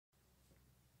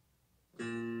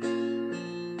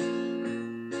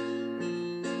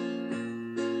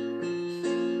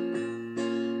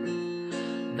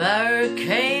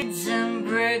Barricades and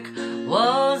brick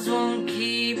walls won't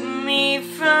keep me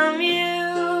from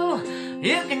you.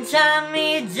 You can tie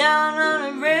me down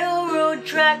on a railroad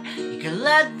track. You can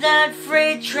let that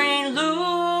freight train loose.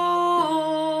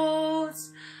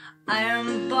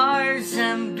 Iron bars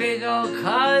and big old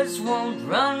cars won't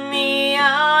run me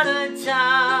out of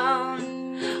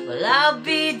town. Well, I'll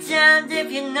be damned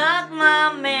if you're not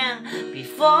my man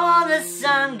before the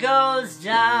sun goes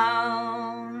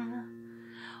down.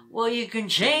 Well, you can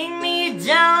chain me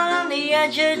down on the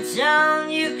edge of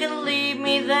town, you can leave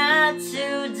me there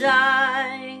to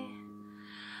die.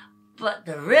 But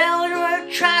the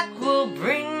railroad track will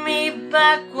bring me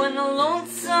back when the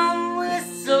lonesome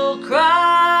whistle cries.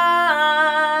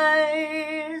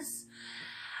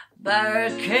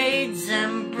 Barricades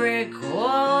and brick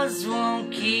walls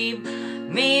won't keep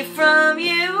me from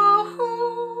you.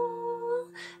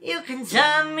 You can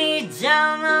tie me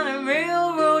down on a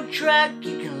railroad track,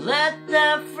 you can let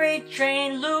that freight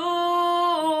train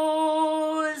loose.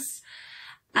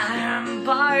 Iron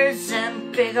bars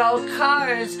and big old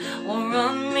cars will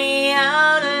run me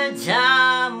out of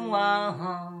time. Well,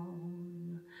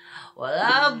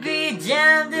 I'll be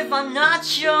damned if I'm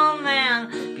not your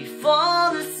man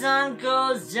before the sun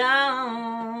goes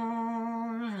down.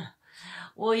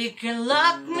 Well, you can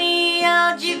lock me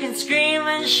out, you can scream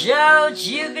and shout,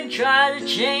 you can try to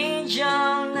change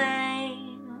your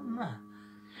name.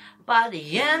 By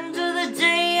the end of the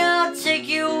day, I'll take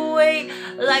you away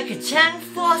like a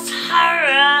 10-force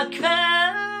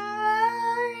hurricane.